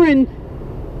 and Aaron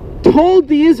told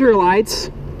the Israelites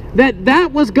that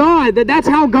that was God, that that's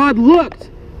how God looked.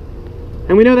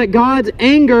 And we know that God's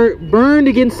anger burned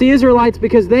against the Israelites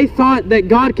because they thought that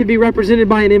God could be represented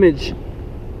by an image.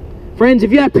 Friends,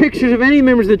 if you have pictures of any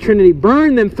members of the Trinity,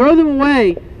 burn them, throw them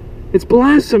away. It's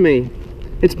blasphemy.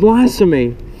 It's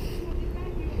blasphemy.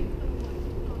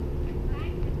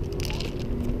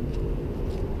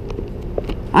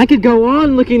 I could go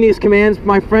on looking at these commands,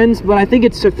 my friends, but I think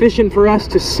it's sufficient for us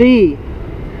to see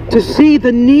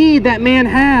the need that man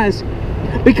has.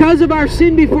 Because of our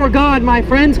sin before God, my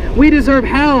friends, we deserve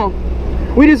hell.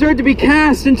 We deserve to be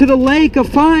cast into the lake of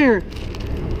fire.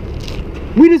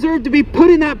 We deserve to be put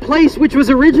in that place which was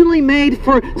originally made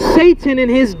for Satan and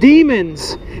his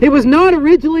demons. It was not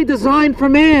originally designed for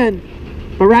man,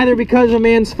 but rather because of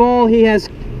man's fall, he has,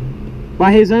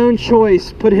 by his own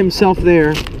choice, put himself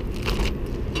there.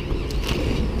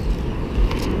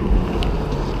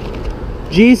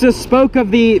 Jesus spoke of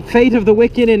the fate of the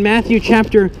wicked in Matthew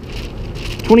chapter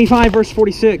 25, verse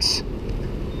 46.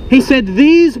 He said,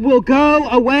 "These will go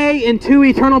away into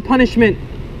eternal punishment."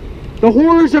 The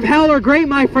horrors of hell are great,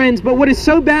 my friends, but what is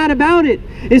so bad about it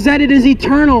is that it is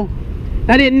eternal,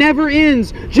 that it never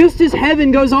ends. Just as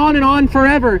heaven goes on and on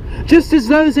forever, just as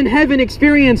those in heaven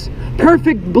experience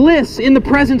perfect bliss in the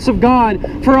presence of God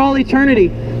for all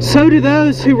eternity, so do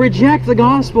those who reject the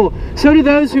gospel, so do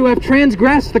those who have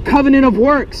transgressed the covenant of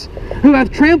works, who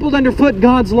have trampled underfoot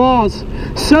God's laws,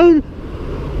 so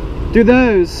do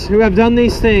those who have done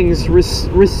these things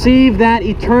receive that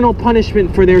eternal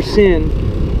punishment for their sin.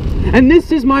 And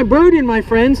this is my burden, my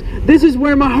friends. This is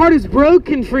where my heart is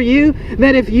broken for you,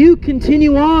 that if you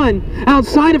continue on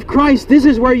outside of Christ, this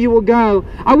is where you will go.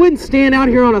 I wouldn't stand out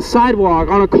here on a sidewalk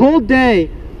on a cold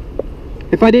day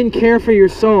if I didn't care for your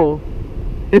soul.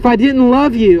 If I didn't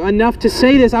love you enough to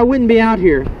say this, I wouldn't be out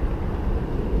here.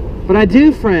 But I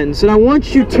do, friends, and I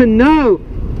want you to know,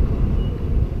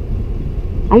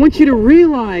 I want you to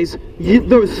realize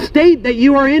the state that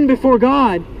you are in before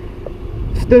God.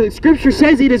 The Scripture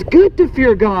says it is good to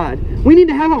fear God. We need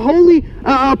to have a holy,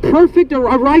 a perfect, a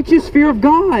righteous fear of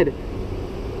God.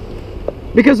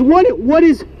 Because what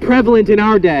is prevalent in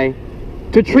our day?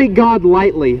 To treat God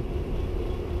lightly.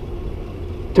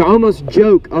 To almost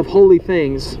joke of holy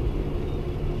things.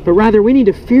 but rather we need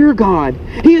to fear God.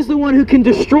 He is the one who can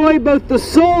destroy both the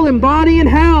soul and body in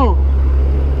hell.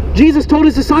 Jesus told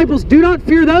his disciples, do not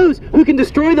fear those who can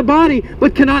destroy the body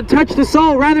but cannot touch the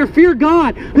soul. Rather fear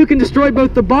God who can destroy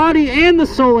both the body and the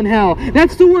soul in hell.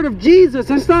 That's the word of Jesus.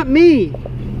 That's not me.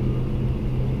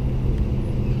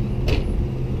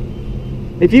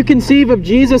 If you conceive of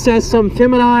Jesus as some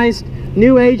feminized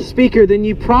New Age speaker, then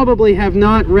you probably have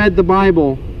not read the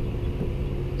Bible.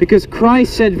 Because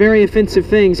Christ said very offensive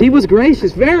things. He was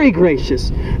gracious,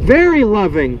 very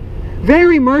loving,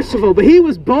 very merciful, but he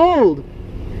was bold.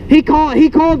 He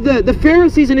called the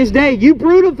Pharisees in his day, you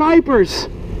brood of vipers.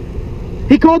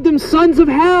 He called them sons of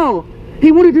hell.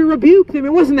 He wanted to rebuke them.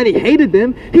 It wasn't that he hated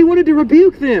them. He wanted to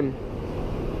rebuke them.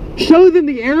 Show them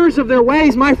the errors of their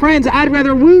ways. My friends, I'd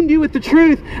rather wound you with the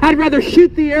truth. I'd rather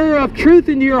shoot the arrow of truth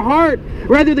into your heart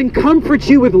rather than comfort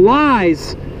you with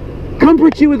lies.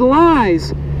 Comfort you with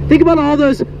lies. Think about all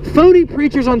those phony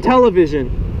preachers on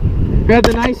television. They have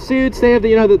the nice suits. They have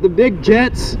the big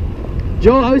jets.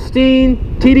 Joel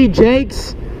Osteen, T.D.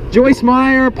 Jakes, Joyce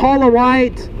Meyer, Paula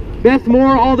White, Beth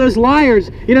Moore, all those liars.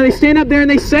 They stand up there and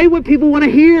they say what people want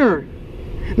to hear.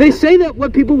 They say that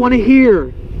what people want to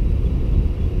hear.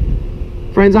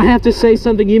 Friends, I have to say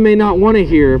something you may not want to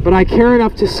hear, but I care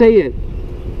enough to say it.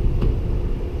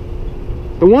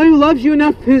 The one who loves you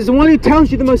enough is the one who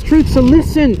tells you the most truth. So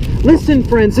listen,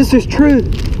 friends, this is truth.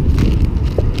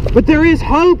 But there is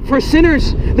hope for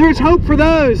sinners. There is hope for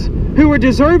those who are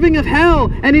deserving of hell,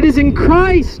 and it is in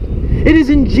Christ. It is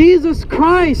in Jesus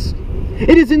Christ.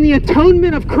 It is in the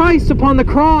atonement of Christ upon the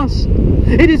cross.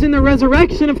 It is in the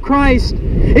resurrection of Christ.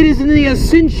 It is in the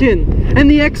ascension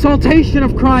and the exaltation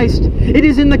of Christ. It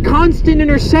is in the constant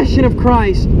intercession of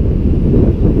Christ.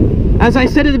 As I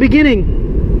said at the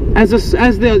beginning, as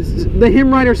the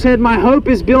hymn writer said, my hope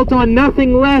is built on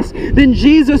nothing less than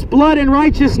Jesus' blood and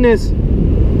righteousness.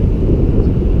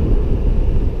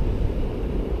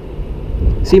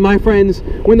 See, my friends,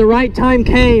 when the right time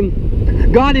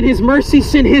came, God in his mercy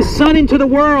sent his Son into the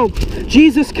world.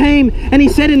 Jesus came and he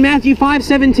said in Matthew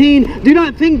 5:17, do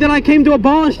not think that I came to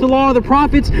abolish the law of the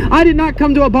prophets. I did not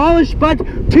come to abolish, but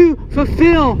to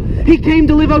fulfill. He came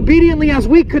to live obediently as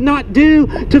we could not do,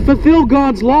 to fulfill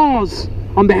God's laws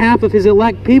on behalf of his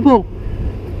elect people.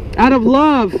 Out of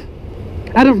love,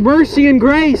 out of mercy and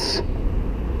grace.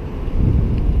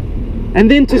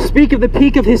 And then to speak of the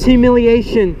peak of his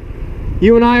humiliation.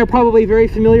 You and I are probably very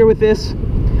familiar with this,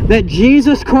 that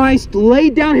Jesus Christ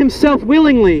laid down himself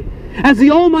willingly. As the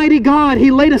Almighty God,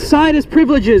 he laid aside his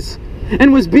privileges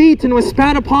and was beat and was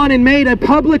spat upon and made a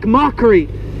public mockery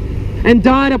and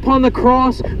died upon the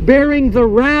cross, bearing the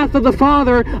wrath of the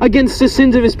Father against the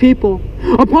sins of his people.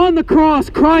 Upon the cross,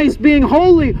 Christ, being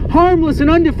holy, harmless,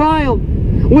 and undefiled,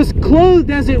 was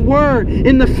clothed, as it were,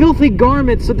 in the filthy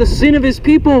garments of the sin of his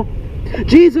people.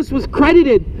 Jesus was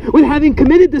credited with having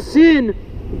committed the sin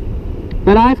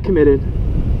that I've committed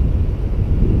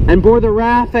and bore the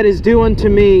wrath that is due unto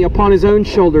me upon his own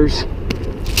shoulders.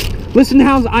 Listen to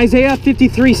how Isaiah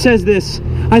 53 says this.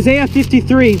 Isaiah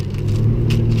 53,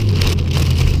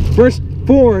 verse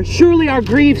 4. Surely our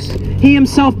griefs he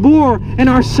himself bore, and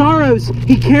our sorrows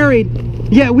he carried.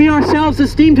 Yet we ourselves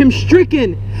esteemed him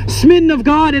stricken, smitten of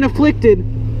God, and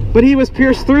afflicted. But he was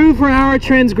pierced through for our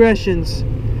transgressions.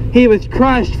 He was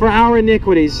crushed for our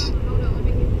iniquities.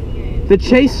 The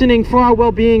chastening for our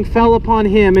well-being fell upon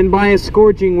him, and by his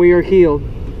scourging we are healed.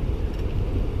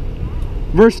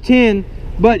 Verse 10,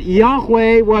 but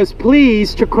Yahweh was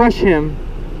pleased to crush him.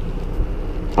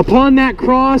 Upon that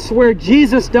cross where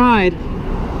Jesus died,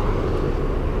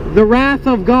 the wrath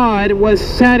of God was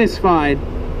satisfied.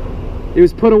 It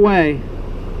was put away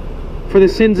for the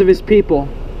sins of his people.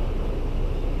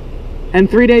 And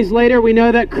 3 days later, we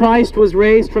know that Christ was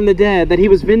raised from the dead, that he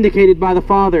was vindicated by the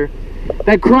Father,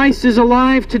 that Christ is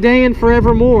alive today and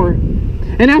forevermore.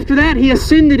 And after that, he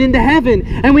ascended into heaven.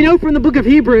 And we know from the book of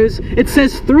Hebrews, it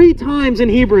says 3 times in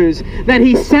Hebrews, that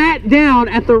he sat down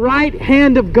at the right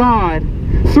hand of God.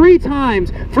 3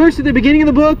 times. First at the beginning of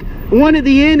the book, 1 at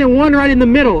the end, and 1 right in the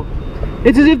middle.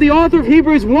 It's as if the author of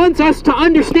Hebrews wants us to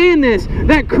understand this,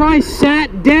 that Christ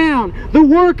sat down. The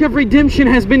work of redemption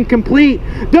has been complete.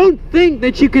 Don't think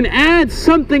that you can add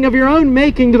something of your own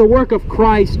making to the work of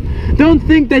Christ. Don't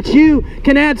think that you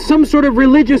can add some sort of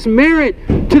religious merit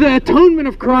to the atonement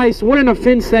of Christ. What an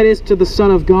offense that is to the Son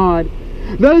of God.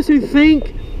 Those who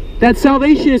think that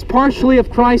salvation is partially of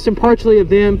Christ and partially of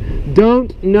them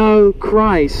don't know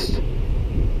Christ.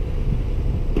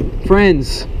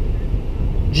 Friends,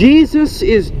 Jesus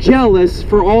is jealous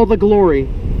for all the glory,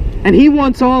 and he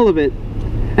wants all of it.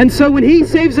 And so when he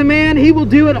saves a man, he will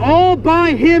do it all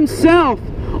by himself,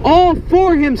 all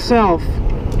for himself.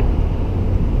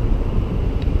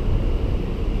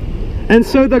 And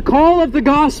so the call of the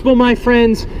gospel, my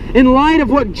friends, in light of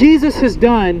what Jesus has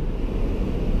done,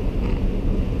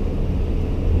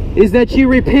 is that you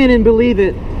repent and believe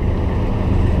it.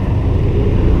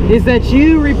 Is that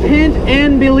you repent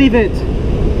and believe it.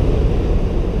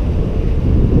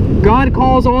 God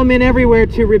calls all men everywhere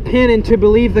to repent and to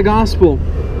believe the gospel.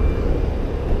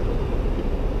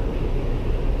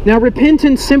 Now,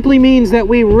 repentance simply means that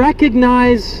we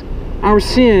recognize our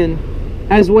sin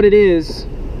as what it is.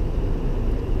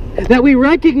 That we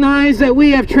recognize that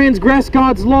we have transgressed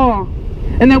God's law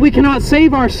and that we cannot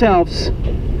save ourselves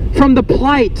from the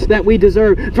plight that we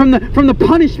deserve, from the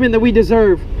punishment that we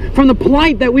deserve, from the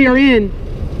plight that we are in,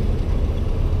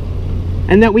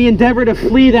 and that we endeavor to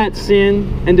flee that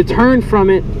sin and to turn from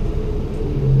it.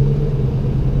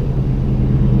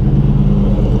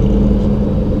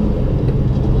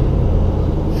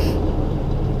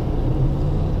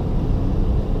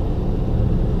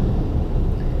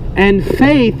 And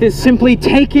faith is simply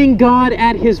taking God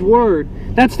at His word.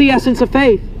 That's the essence of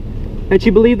faith. That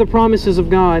you believe the promises of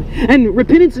God. And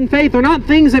repentance and faith are not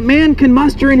things that man can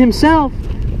muster in himself.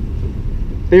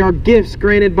 They are gifts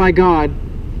granted by God.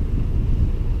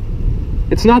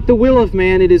 It's not the will of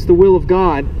man, it is the will of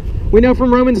God. We know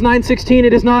from Romans 9:16,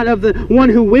 it is not of the one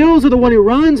who wills or the one who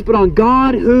runs, but on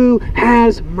God who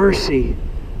has mercy.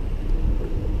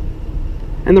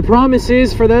 And the promise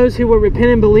is for those who will repent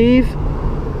and believe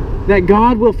that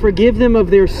God will forgive them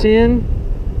of their sin,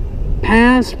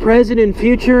 past, present, and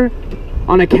future,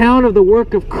 on account of the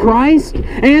work of Christ,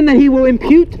 and that He will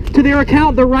impute to their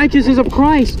account the righteousness of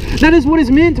Christ. That is what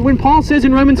is meant when Paul says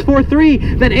in Romans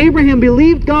 4:3 that Abraham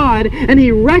believed God and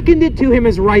He reckoned it to him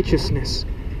as righteousness.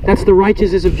 That's the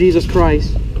righteousness of Jesus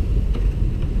Christ.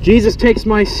 Jesus takes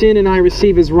my sin and I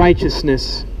receive His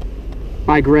righteousness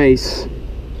by grace.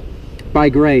 By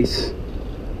grace.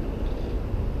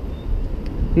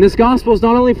 And this gospel is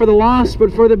not only for the lost,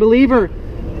 but for the believer.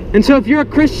 And so if you're a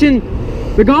Christian,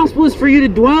 the gospel is for you to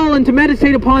dwell and to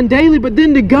meditate upon daily, but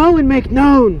then to go and make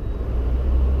known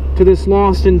to this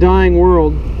lost and dying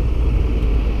world.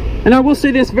 And I will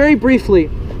say this very briefly.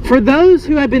 For those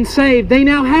who have been saved, they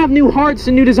now have new hearts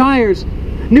and new desires,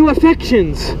 new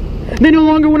affections. They no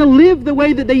longer want to live the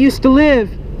way that they used to live.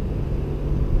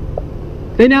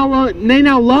 They now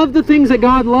love the things that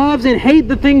God loves and hate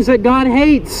the things that God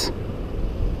hates.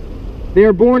 They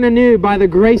are born anew by the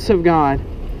grace of God.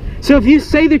 So if you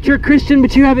say that you're a Christian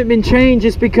but you haven't been changed,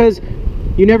 it's because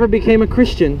you never became a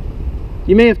Christian.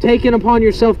 You may have taken upon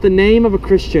yourself the name of a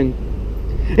Christian.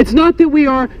 It's not that we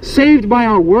are saved by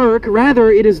our work.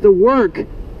 Rather, it is the work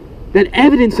that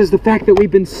evidences the fact that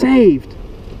we've been saved.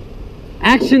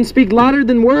 Actions speak louder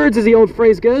than words, as the old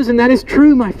phrase goes, and that is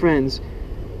true, my friends.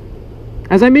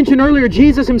 As I mentioned earlier,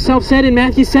 Jesus Himself said in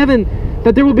Matthew 7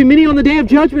 that there will be many on the day of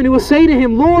judgment who will say to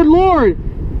Him, Lord, Lord,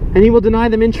 and He will deny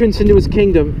them entrance into His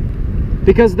kingdom.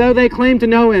 Because though they claim to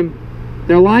know Him,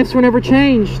 their lives were never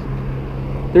changed.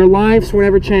 Their lives were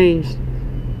never changed.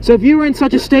 So if you are in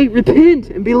such a state, repent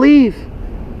and believe.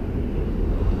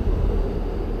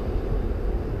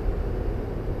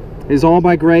 It is all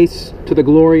by grace to the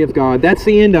glory of God. That's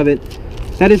the end of it.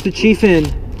 That is the chief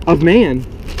end of man.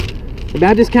 The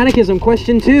Baptist Catechism,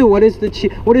 question 2, what is the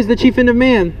chief end of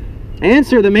man?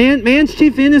 Answer, man's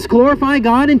chief end is to glorify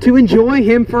God and to enjoy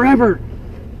Him forever.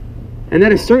 And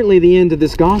that is certainly the end of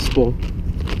this gospel.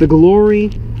 The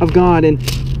glory of God. And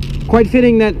quite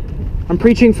fitting that I'm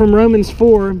preaching from Romans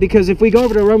 4, because if we go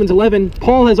over to Romans 11,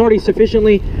 Paul has already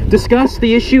sufficiently discussed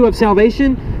the issue of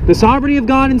salvation, the sovereignty of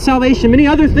God in salvation, many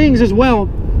other things as well.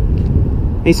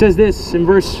 He says this in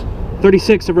verse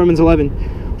 36 of Romans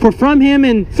 11. For from Him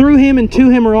and through Him and to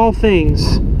Him are all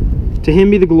things. To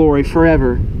Him be the glory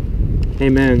forever.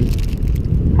 Amen.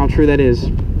 How true that is.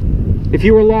 If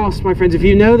you are lost, my friends, if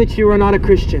you know that you are not a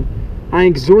Christian, I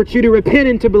exhort you to repent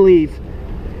and to believe.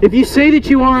 If you say that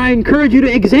you are, I encourage you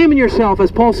to examine yourself, as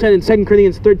Paul said in 2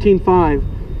 Corinthians 13:5,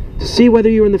 to see whether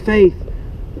you are in the faith.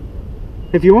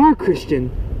 If you are a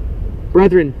Christian,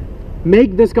 brethren,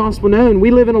 make this gospel known.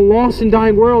 We live in a lost and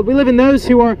dying world. We live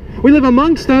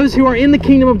amongst those who are in the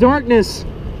kingdom of darkness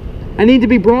and need to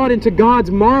be brought into God's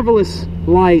marvelous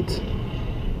light.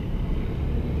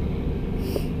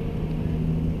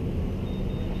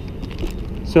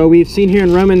 So we've seen here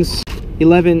in Romans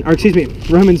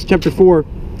chapter 4,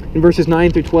 in verses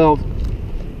 9 through 12,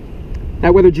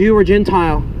 that whether Jew or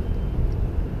Gentile,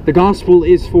 the gospel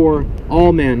is for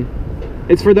all men.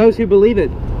 It's for those who believe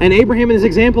it. And Abraham is an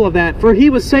example of that, for he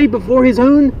was saved before his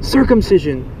own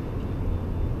circumcision.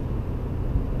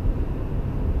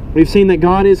 We've seen that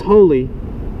God is holy,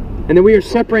 and that we are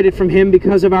separated from Him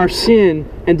because of our sin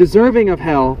and deserving of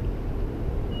hell.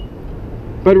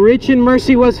 But rich in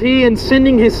mercy was he in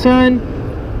sending his Son,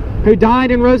 who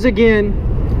died and rose again,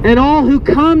 and all who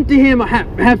come to him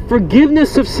have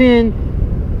forgiveness of sin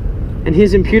and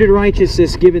his imputed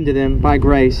righteousness given to them by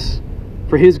grace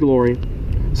for his glory.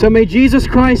 So may Jesus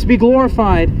Christ be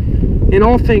glorified in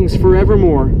all things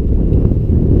forevermore.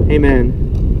 Amen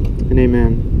and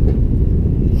amen.